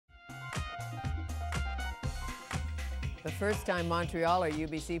The first time Montrealer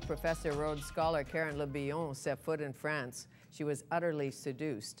UBC professor Rhodes Scholar Karen Billon set foot in France, she was utterly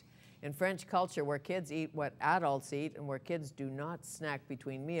seduced. In French culture, where kids eat what adults eat and where kids do not snack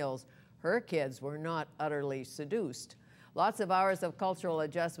between meals, her kids were not utterly seduced. Lots of hours of cultural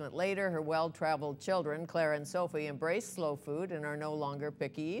adjustment later, her well-traveled children, Claire and Sophie, embrace slow food and are no longer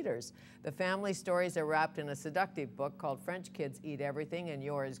picky eaters. The family stories are wrapped in a seductive book called French Kids Eat Everything, and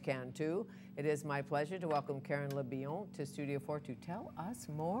yours can too. It is my pleasure to welcome Karen Billon to Studio 4 to tell us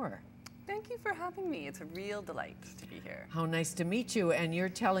more. Thank you for having me. It's a real delight to be here. How nice to meet you. And you're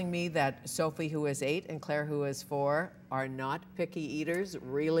telling me that Sophie, who is 8, and Claire, who is 4, are not picky eaters,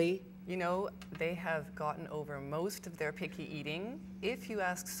 really? You know, they have gotten over most of their picky eating. If you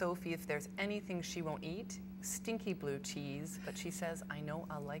ask Sophie if there's anything she won't eat, stinky blue cheese, but she says, I know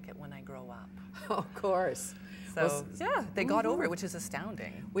I'll like it when I grow up. Of course. So, well, yeah, they got over it, which is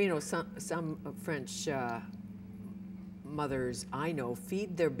astounding. Well, you know, some French mothers I know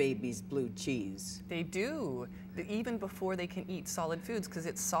feed their babies blue cheese. They do, even before they can eat solid foods, because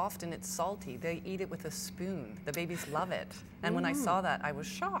it's soft and it's salty. They eat it with a spoon. The babies love it. And when I saw that, I was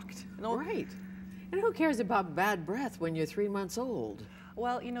shocked. Right. And who cares about bad breath when you're 3 months old?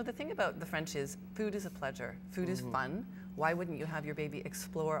 Well, you know, the thing about the French is food is a pleasure. Food is fun. Why wouldn't you have your baby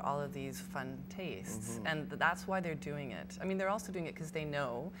explore all of these fun tastes? And that's why they're doing it. I mean, they're also doing it because they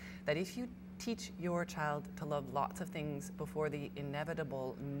know that if you teach your child to love lots of things before the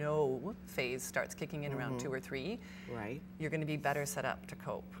inevitable no phase starts kicking in around 2 or 3, right, you're going to be better set up to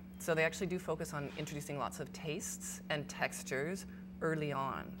cope. So they actually do focus on introducing lots of tastes and textures early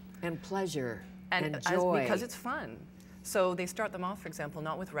on. And pleasure and joy. Because it's fun. So they start them off, for example,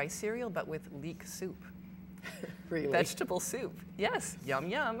 not with rice cereal, but with leek soup. Really? Vegetable soup. Yes, yum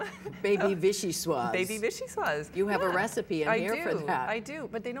yum. Baby vichyssoise. Baby vichyssoise. You have a recipe in here for that. I do,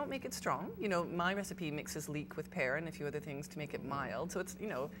 but they don't make it strong. You know, my recipe mixes leek with pear and a few other things to make it mild. So it's, you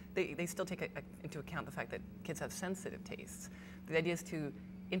know, they still take into account the fact that kids have sensitive tastes. The idea is to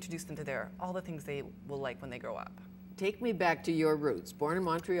introduce them to all the things they will like when they grow up. Take me back to your roots. Born in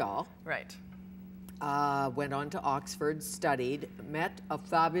Montreal. Right. Went on to Oxford, studied, met a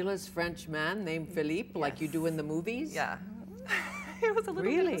fabulous French man named Philippe, like you do in the movies? Yeah. It was a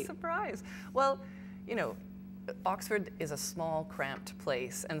little bit of a surprise. Well, you know, Oxford is a small, cramped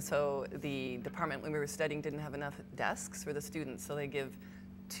place, and so the department when we were studying didn't have enough desks for the students, so they give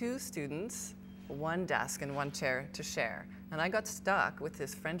 2 students 1 desk and 1 chair to share. And I got stuck with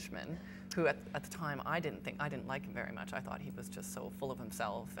this Frenchman who at the time I didn't like him very much. I thought he was just so full of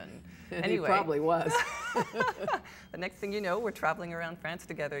himself. And anyway, he probably was. The next thing you know, we're traveling around France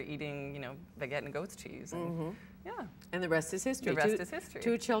together eating, you know, baguette and goat's cheese. And, yeah. And the rest is history. The rest is history.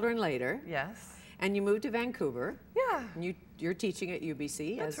 2 children later. Yes. And you moved to Vancouver. Yeah. And you're teaching at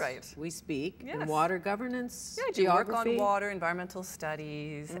UBC. That's right. We speak. Yes. In water governance, yeah, I do geography. work on water, environmental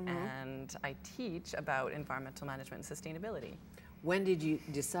studies, and I teach about environmental management and sustainability. When did you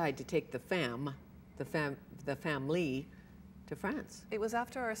decide to take the family to France? It was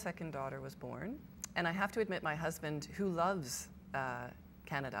after our second daughter was born, and I have to admit my husband, who loves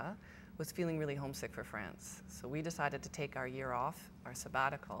Canada, was feeling really homesick for France. So we decided to take our year off, our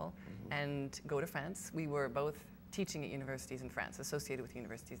sabbatical, and go to France. We were both teaching at universities in France, associated with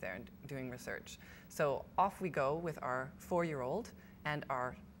universities there and doing research. So off we go with our 4-year-old and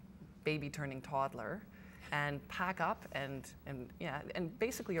our baby turning toddler, and pack up and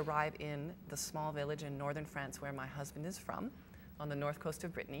basically arrive in the small village in northern France where my husband is from, on the north coast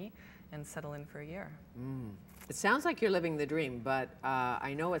of Brittany, and settle in for a year. It sounds like you're living the dream, but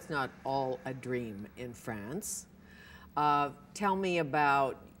I know it's not all a dream in France. Tell me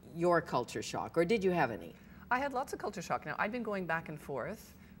about your culture shock, or did you have any? I had lots of culture shock. Now, I'd been going back and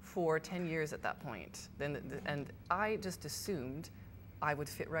forth for 10 years at that point, and I just assumed I would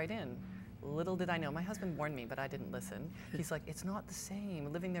fit right in. Little did I know, my husband warned me, but I didn't listen. He's like, it's not the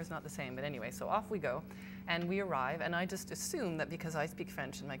same, living there's not the same. But anyway, so off we go, and we arrive, and I just assume that because I speak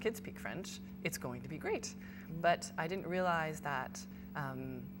French and my kids speak French, it's going to be great. But I didn't realize that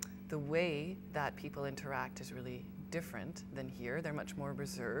the way that people interact is really different than here. They're much more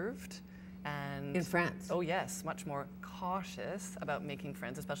reserved. And in France? Oh yes, much more cautious about making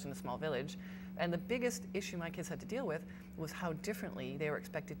friends, especially in a small village. And the biggest issue my kids had to deal with was how differently they were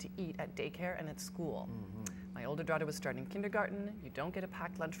expected to eat at daycare and at school. My older daughter was starting kindergarten. You don't get a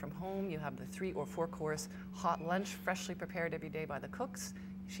packed lunch from home. You have the 3 or 4 course hot lunch freshly prepared every day by the cooks.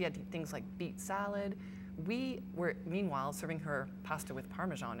 She had things like beet salad. We were, meanwhile, serving her pasta with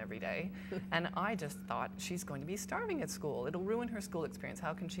Parmesan every day. And I just thought, she's going to be starving at school. It'll ruin her school experience.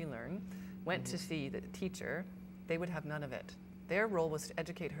 How can she learn? Went to see the teacher. They would have none of it. Their role was to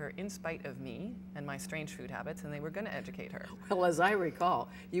educate her in spite of me and my strange food habits, and they were going to educate her. Well, as I recall,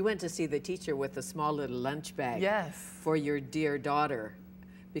 you went to see the teacher with a small little lunch bag Yes. for your dear daughter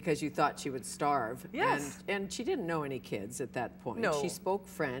because you thought she would starve. Yes. And she didn't know any kids at that point. No. She spoke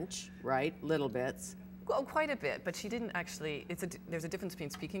French, right? Little bits. Well, quite a bit, but she didn't actually, there's a difference between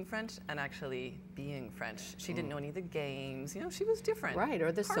speaking French and actually being French. She didn't know any of the games, you know, she was different. Right,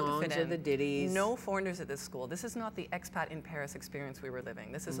 or the Hard to songs fit or in. the ditties. No foreigners at this school. This is not the expat in Paris experience we were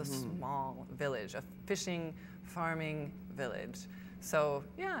living. This is a small village, a fishing, farming village. So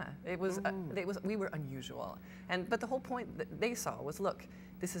yeah, we were unusual. But the whole point that they saw was, look,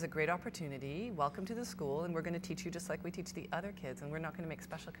 this is a great opportunity. Welcome to the school, and we're going to teach you just like we teach the other kids, and we're not going to make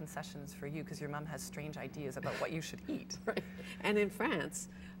special concessions for you because your mom has strange ideas about what you should eat. Right. And in France,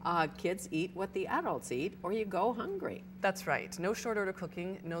 kids eat what the adults eat, or you go hungry. That's right. No short order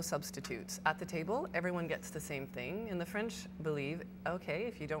cooking, no substitutes. At the table, everyone gets the same thing, and the French believe, okay,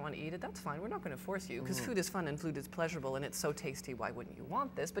 if you don't want to eat it, that's fine. We're not going to force you, because food is fun and food is pleasurable, and it's so tasty, why wouldn't you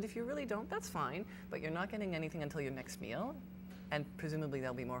want this? But if you really don't, that's fine. But you're not getting anything until your next meal, and presumably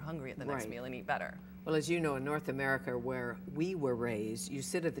they'll be more hungry at the next meal and eat better. Well, as you know, in North America, where we were raised, you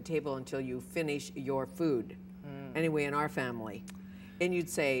sit at the table until you finish your food. Anyway, in our family. And you'd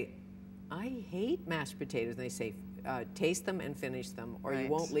say, I hate mashed potatoes. And they say, taste them and finish them, or you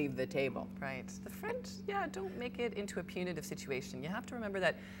won't leave the table. Right. The French, yeah, don't make it into a punitive situation. You have to remember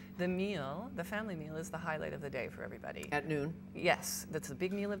that the meal, the family meal, is the highlight of the day for everybody. At noon? Yes, that's the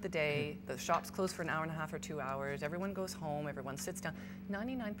big meal of the day. The shops close for an hour and a half or 2 hours. Everyone goes home, everyone sits down.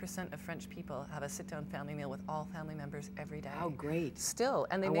 99% of French people have a sit-down family meal with all family members every day. Oh, great. Still,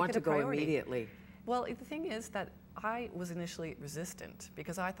 and they I make want it a to go priority. immediately. Well, the thing is that I was initially resistant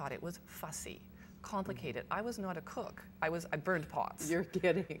because I thought it was fussy, complicated. I was not a cook. I burned pots. You're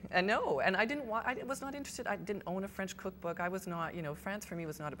kidding. And no, and I was not interested. I didn't own a French cookbook. I was not, you know, France for me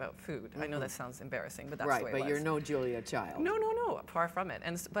was not about food. I know that sounds embarrassing, but that's the way it was. Right, but you're no Julia Child. No, far from it.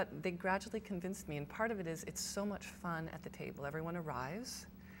 But they gradually convinced me, and part of it is it's so much fun at the table. Everyone arrives.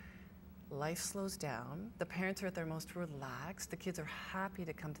 Life slows down. The parents are at their most relaxed. The kids are happy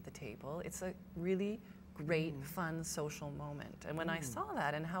to come to the table. It's a really great, fun, social moment. And when I saw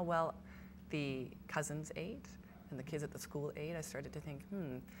that and how well the cousins ate and the kids at the school ate, I started to think,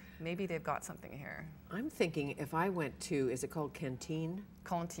 maybe they've got something here. I'm thinking if I went to, is it called canteen?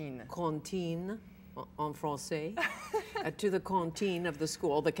 Cantine. Cantine, en français. To the cantine of the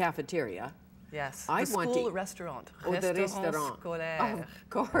school, the cafeteria. Yes, I'd the want school to, restaurant. Oh, the Restaurant restaurant. scolaire. Of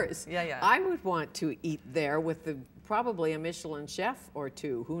course. Yeah. I would want to eat there with probably a Michelin chef or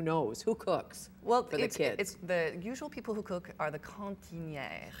two. Who knows? Who cooks for the kids? It's the usual people who cook are the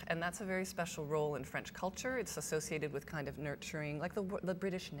cantinières, and that's a very special role in French culture. It's associated with kind of nurturing, like the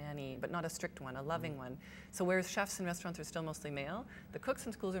British nanny, but not a strict one, a loving one. So whereas chefs in restaurants are still mostly male, the cooks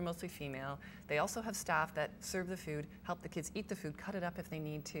in schools are mostly female. They also have staff that serve the food, help the kids eat the food, cut it up if they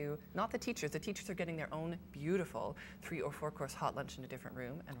need to. Not the teachers. The teachers are getting their own beautiful 3- or 4-course hot lunch in a different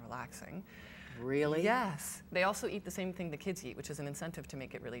room and relaxing. Really? Yes. They also eat the same thing the kids eat, which is an incentive to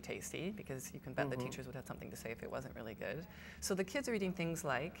make it really tasty, because you can bet the teachers would have something to say if it wasn't really good. So the kids are eating things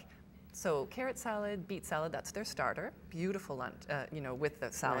like, carrot salad, beet salad, that's their starter. Beautiful lunch, with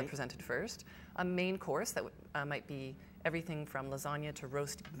the salad presented first. A main course that might be everything from lasagna to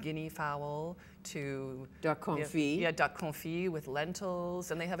roast guinea fowl to duck confit. Yeah, duck confit with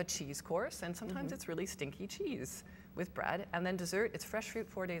lentils, and they have a cheese course, and sometimes it's really stinky cheese with bread. And then dessert, it's fresh fruit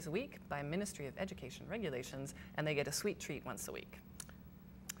 4 days a week by Ministry of Education regulations, and they get a sweet treat once a week.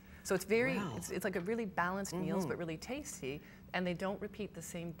 So it's very, it's like a really balanced meals, but really tasty, and they don't repeat the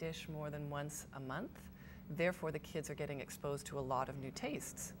same dish more than once a month. Therefore, the kids are getting exposed to a lot of new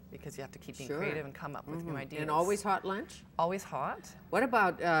tastes because you have to keep being creative and come up with new ideas. And always hot lunch? Always hot. What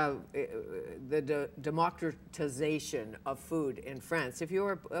about the democratization of food in France? If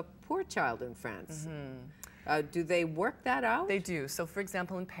you're a poor child in France, do they work that out? They do. So for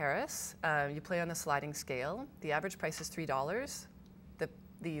example, in Paris, you play on a sliding scale. The average price is $3.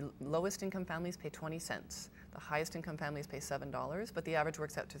 The lowest income families pay 20 cents. The highest income families pay $7, but the average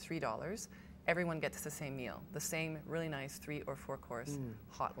works out to $3. Everyone gets the same meal, the same really nice 3- or 4-course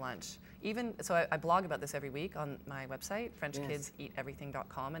hot lunch. I blog about this every week on my website,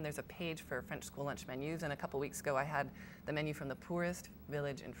 FrenchKidsEatEverything.com, and there's a page for French school lunch menus. And a couple weeks ago, I had the menu from the poorest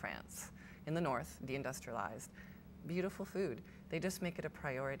village in France, in the north, deindustrialized. Beautiful food. They just make it a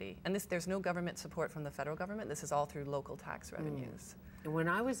priority. And there's no government support from the federal government. This is all through local tax revenues. And when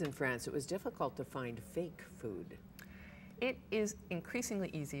I was in France, it was difficult to find fake food. It is increasingly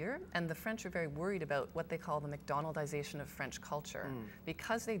easier, and the French are very worried about what they call the McDonaldization of French culture.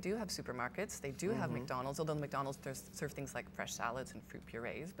 Because they do have supermarkets, they do have McDonald's, although the McDonald's serve things like fresh salads and fruit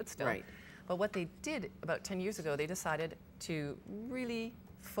purees, but still. Right. But what they did about 10 years ago, they decided to really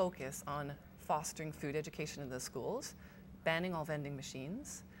focus on fostering food education in the schools, banning all vending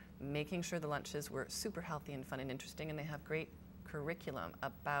machines, making sure the lunches were super healthy and fun and interesting, and they have great curriculum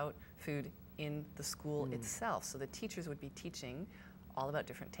about food in the school itself. So the teachers would be teaching all about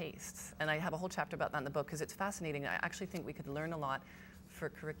different tastes. And I have a whole chapter about that in the book because it's fascinating. I actually think we could learn a lot for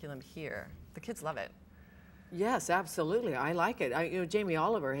curriculum here. The kids love it. Yes, absolutely. I like it. You know, Jamie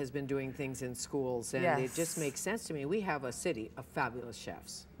Oliver has been doing things in schools, and it just makes sense to me. We have a city of fabulous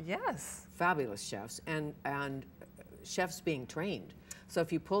chefs. Yes. Fabulous chefs, and chefs being trained. So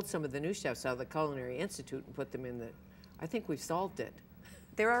if you pulled some of the new chefs out of the Culinary Institute and put them in the, I think we've solved it.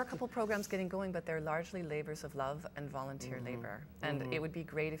 There are a couple programs getting going, but they're largely labors of love and volunteer labor. And it would be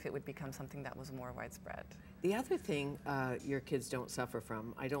great if it would become something that was more widespread. The other thing your kids don't suffer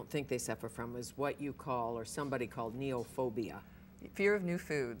from, I don't think they suffer from, is what you call, or somebody called, neophobia. Fear of new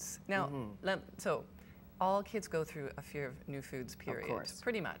foods. Now, so all kids go through a fear of new foods period. Of course.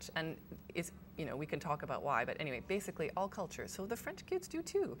 Pretty much. And it's, you know, we can talk about why, but anyway, basically all cultures. So the French kids do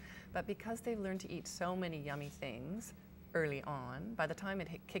too. But because they've learned to eat so many yummy things early on, by the time it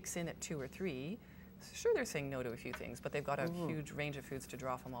kicks in at 2 or 3, sure, they're saying no to a few things, but they've got a huge range of foods to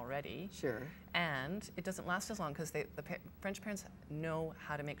draw from already. Sure. And it doesn't last as long because the French parents know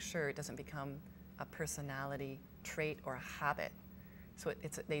how to make sure it doesn't become a personality trait or a habit. So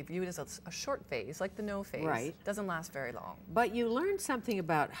they view it as a short phase, like the no phase. Right. Doesn't last very long. But you learned something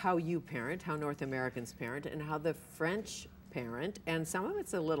about how you parent, how North Americans parent, and how the French parent, and some of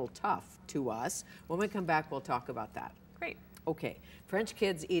it's a little tough to us. When we come back, we'll talk about that. Great. Okay. French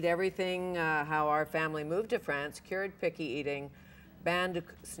kids eat everything, how our family moved to France, cured picky eating, banned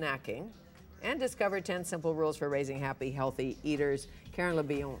snacking, and discovered 10 simple rules for raising happy, healthy eaters. Karen Le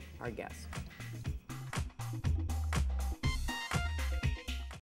Billon, our guest.